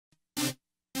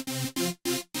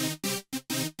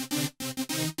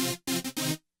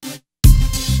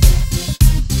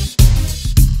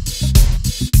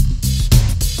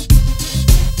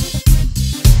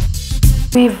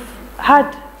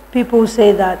had people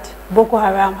say that Boko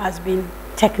Haram has been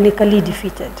technically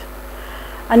defeated.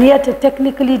 And yet a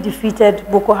technically defeated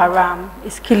Boko Haram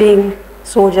is killing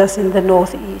soldiers in the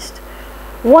northeast.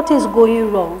 What is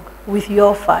going wrong with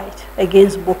your fight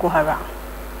against Boko Haram?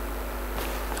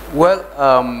 Well,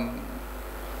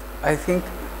 I think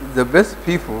the best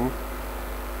people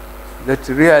that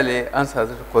really answer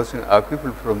that question are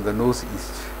people from the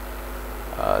northeast.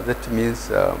 That means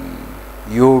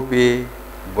Yobe,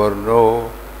 Borno,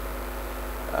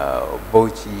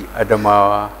 Bauchi,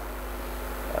 Adamawa.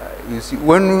 You see,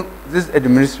 when this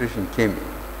administration came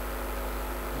in,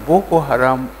 Boko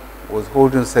Haram was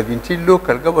holding 17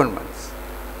 local governments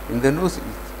in the northeast.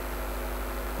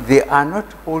 They are not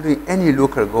holding any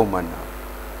local government now.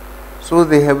 So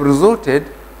they have resorted,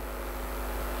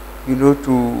 you know,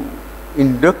 to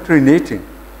indoctrinating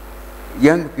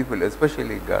young people,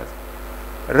 especially girls,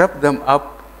 wrap them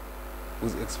up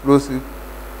with explosives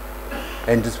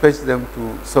and dispatch them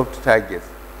to soft targets,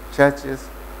 churches,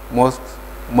 mosques,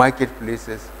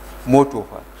 marketplaces, motor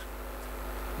parks.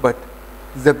 But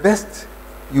the best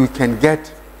you can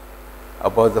get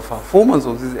about the performance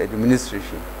of this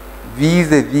administration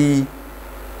vis-a-vis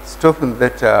stopping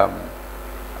that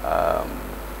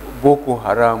Boko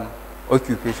Haram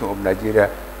occupation of Nigeria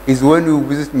is when you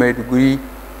visit Maiduguri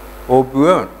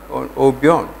or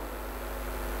beyond.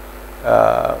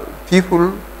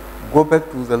 People go back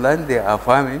to the land they are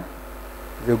farming.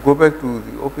 They go back to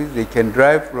the office. They can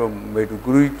drive from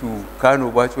Maiduguri to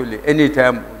Kano virtually any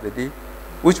time of the day,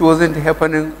 which wasn't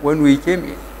happening when we came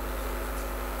in.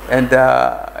 And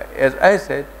as I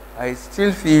said, I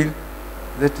still feel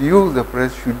that you, the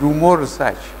press, should do more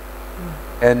research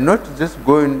and not just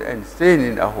going and staying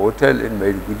in a hotel in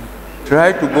Maiduguri.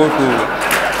 Try to go to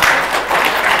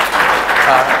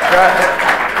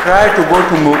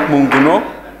Munguno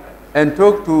and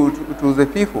talk to the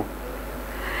people.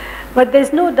 But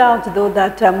there's no doubt, though,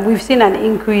 that we've seen an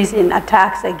increase in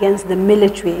attacks against the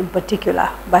military, in particular,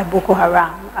 by Boko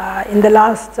Haram. In the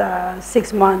last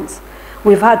 6 months,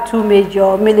 we've had 2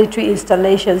 major military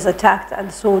installations attacked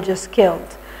and soldiers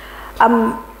killed.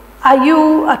 Are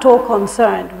you at all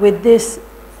concerned with this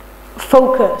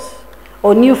focus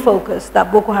or new focus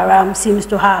that Boko Haram seems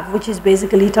to have, which is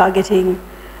basically targeting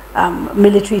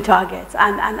military targets,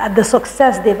 and the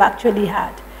success they've actually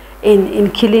had in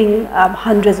killing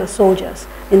hundreds of soldiers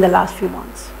in the last few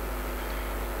months?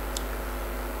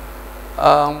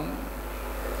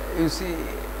 You see,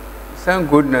 thank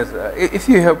goodness, if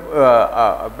you have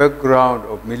a background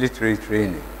of military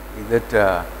training,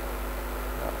 that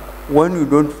when you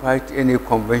don't fight any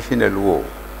conventional war,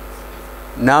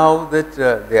 now that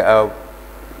they are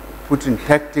putting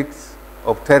tactics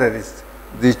of terrorists,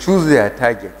 they choose their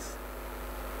targets.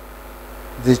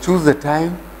 They choose the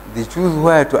time, they choose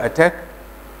where to attack,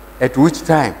 at which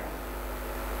time.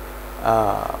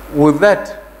 With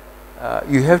that,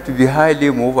 you have to be highly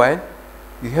mobile,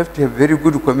 you have to have very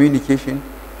good communication,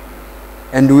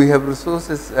 and we have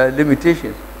resources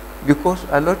limitations, because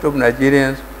a lot of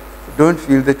Nigerians don't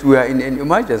feel that we are in an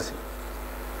emergency,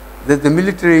 that the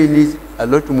military needs a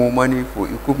lot more money for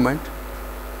equipment,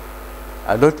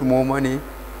 a lot more money,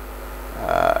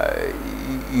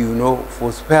 you know,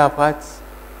 for spare parts,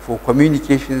 for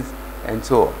communications, and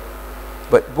so on.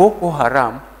 But Boko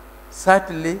Haram,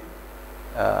 certainly,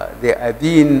 they are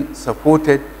being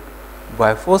supported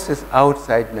by forces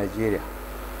outside Nigeria.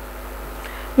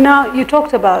 Now, you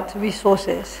talked about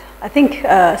resources. I think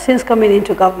since coming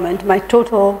into government, my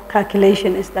total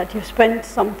calculation is that you've spent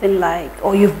something like,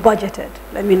 or you've budgeted,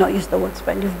 let me not use the word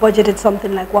spend, you've budgeted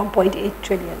something like 1.8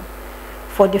 trillion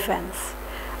for defense.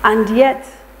 And yet,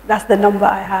 that's the number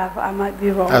I have. I might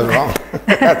be wrong. That's wrong.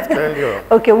 That's clearly wrong.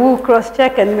 Okay, we'll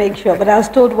cross-check and make sure. But I was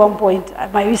told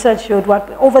my research showed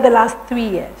over the last 3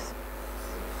 years,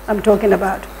 I'm talking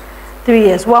about 3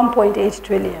 years, 1.8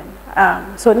 trillion.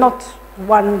 So not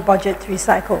one budgetary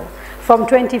cycle from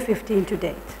 2015 to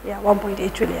date. Yeah,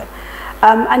 1.8 trillion.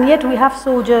 And yet we have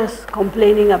soldiers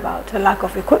complaining about a lack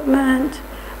of equipment.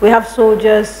 We have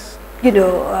soldiers, you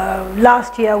know,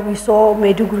 last year we saw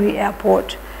Maiduguri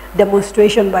Airport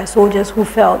demonstration by soldiers who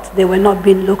felt they were not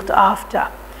being looked after.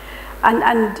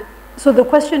 And so the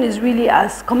question is really,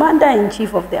 as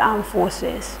Commander-in-Chief of the Armed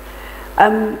Forces,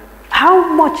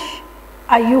 how much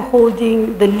are you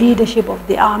holding the leadership of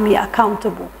the army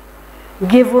accountable,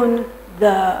 given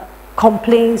the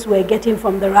complaints we're getting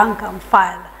from the rank and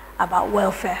file about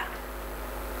welfare?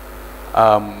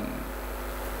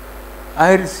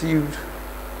 I received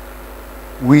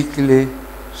weekly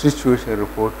situation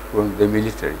report from the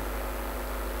military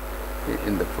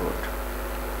in the front.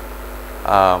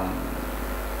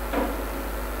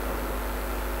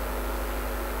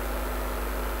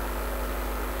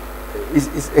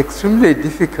 it's extremely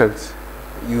difficult,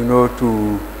 you know,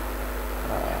 to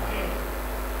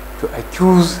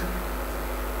accuse,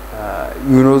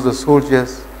 you know, the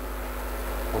soldiers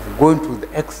of going to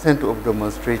the extent of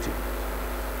demonstrating.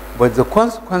 But the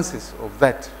consequences of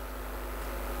that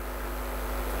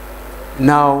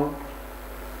now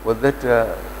was that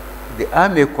the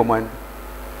Army Command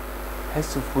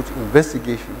has to put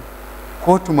investigation,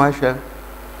 court-martial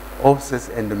officers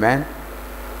and men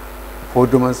for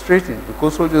demonstrating,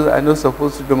 because soldiers are not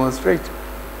supposed to demonstrate.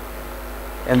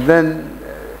 And then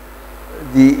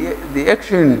the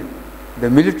action the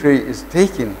military is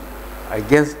taking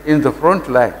against in the front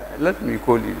line, let me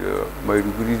call it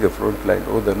Maiduguri the front line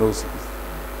or the northeast,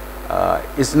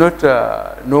 is not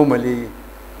normally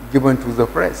given to the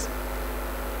press.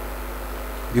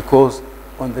 Because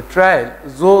on the trial,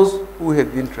 those who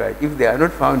have been tried, if they are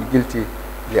not found guilty,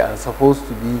 they are supposed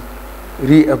to be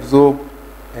reabsorbed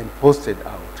and posted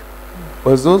out.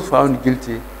 But those found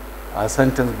guilty are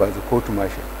sentenced by the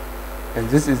court-martial. And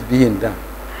this is being done.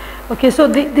 Okay, so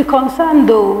the concern,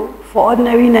 though, for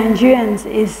ordinary Nigerians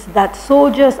is that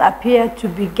soldiers appear to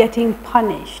be getting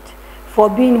punished for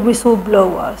being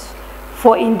whistleblowers,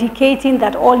 for indicating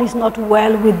that all is not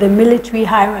well with the military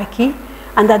hierarchy,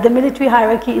 and that the military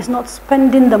hierarchy is not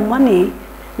spending the money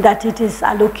that it is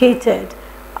allocated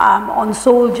on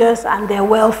soldiers and their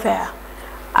welfare.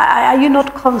 Are you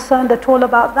not concerned at all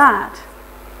about that?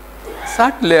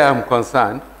 Certainly I'm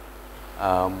concerned,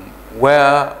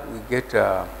 where we get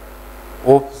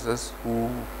officers who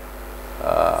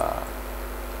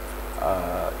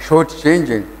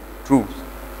shortchanging troops,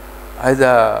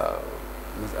 either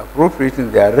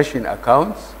misappropriating their ration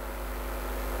accounts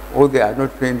or they are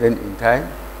not paying them in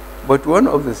time. But one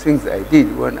of the things I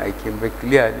did when I came back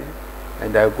clearly,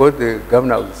 and I got the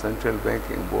governor of the central bank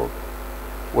involved,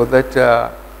 was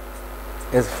that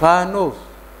as far north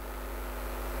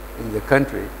in the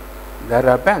country, there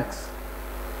are banks.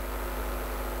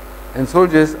 And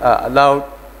soldiers are allowed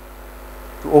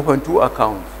to open 2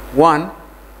 accounts. One,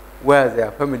 where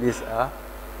their families are,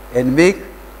 and make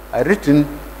a written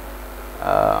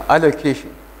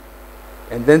allocation.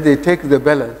 And then they take the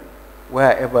balance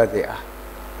wherever they are.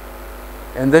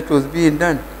 And that was being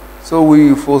done. So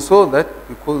we foresaw that,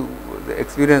 because of the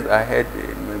experience I had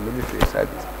in my military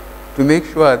service, to make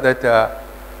sure that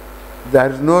there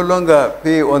is no longer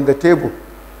pay on the table.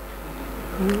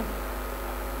 Mm-hmm.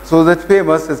 So that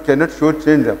paymasters cannot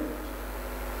shortchange them.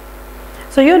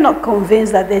 So you're not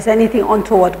convinced that there's anything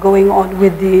untoward going on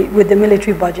with the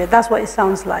military budget? That's what it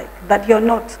sounds like. That you're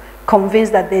not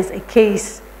convinced that there's a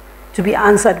case to be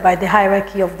answered by the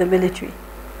hierarchy of the military.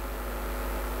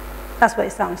 That's what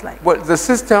it sounds like. Well, the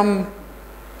system,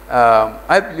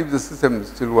 I believe the system is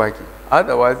still working.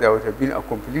 Otherwise, there would have been a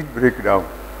complete breakdown.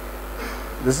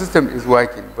 The system is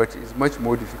working, but it's much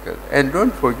more difficult. And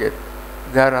don't forget,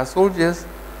 there are soldiers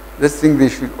that think they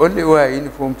should only wear a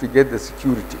uniform to get the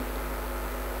security,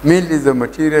 mainly the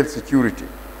material security,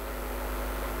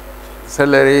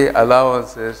 salary,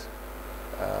 allowances,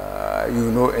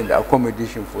 you know, and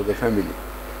accommodation for the family.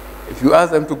 If you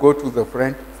ask them to go to the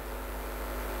front,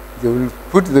 they will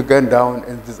put the gun down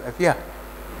and disappear.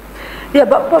 Yeah,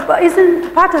 but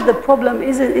isn't part of the problem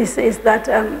is that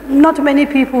not many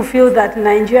people feel that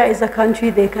Nigeria is a country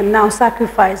they can now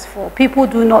sacrifice for. People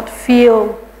do not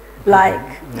feel like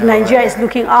Nigeria is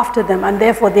looking after them, and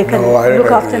therefore they can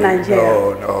look after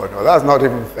Nigeria. No, that's not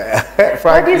even fair. Frankly,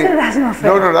 why do you say that's not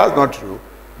fair? No, that's not true.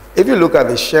 If you look at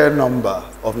the sheer number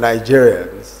of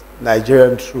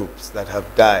Nigerian troops that have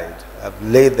died, have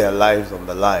laid their lives on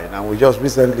the line, and we just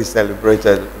recently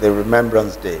celebrated the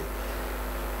Remembrance Day,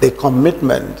 the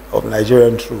commitment of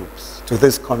Nigerian troops to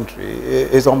this country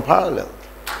is unparalleled.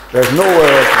 There's nowhere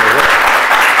else in the world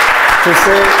to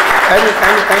say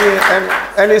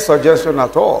any suggestion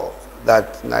at all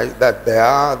that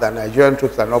Nigerian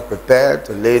troops are not prepared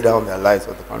to lay down their lives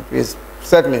for the country is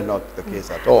certainly not the case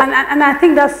at all. And I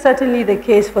think that's certainly the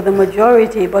case for the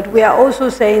majority, but we are also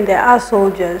saying there are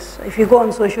soldiers. If you go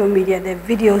on social media, there are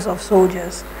videos of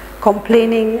soldiers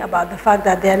complaining about the fact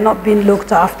that they're not being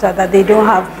looked after, that they don't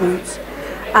have boots.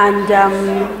 And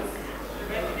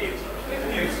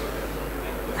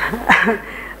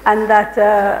and that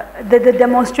the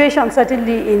demonstration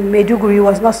certainly in Maiduguri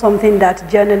was not something that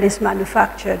journalists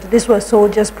manufactured. This was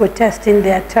soldiers protesting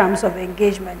their terms of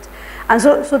engagement. And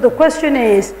so the question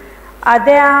is, are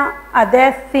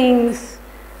there things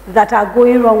that are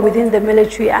going wrong within the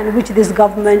military and which this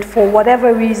government, for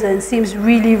whatever reason, seems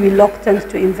really reluctant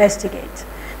to investigate?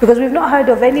 Because we've not heard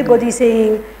of anybody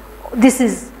saying, this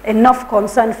is enough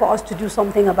concern for us to do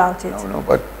something about it. No,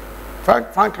 but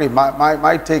Frankly,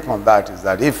 my take on that is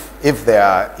that if there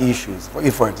are issues,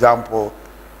 if, for example,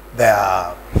 they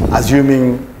are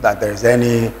assuming that there is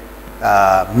any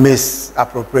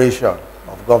misappropriation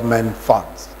of government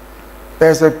funds,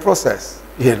 there's a process,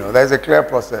 there's a clear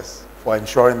process for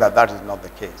ensuring that that is not the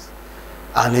case.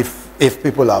 And if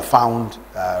people are found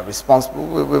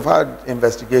responsible, we've had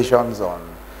investigations on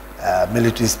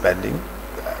military spending,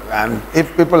 and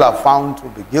if people are found to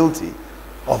be guilty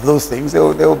of those things, they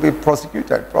will be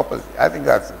prosecuted properly. I think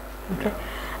that's it. Okay.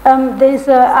 There's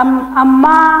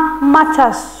Amma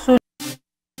Matas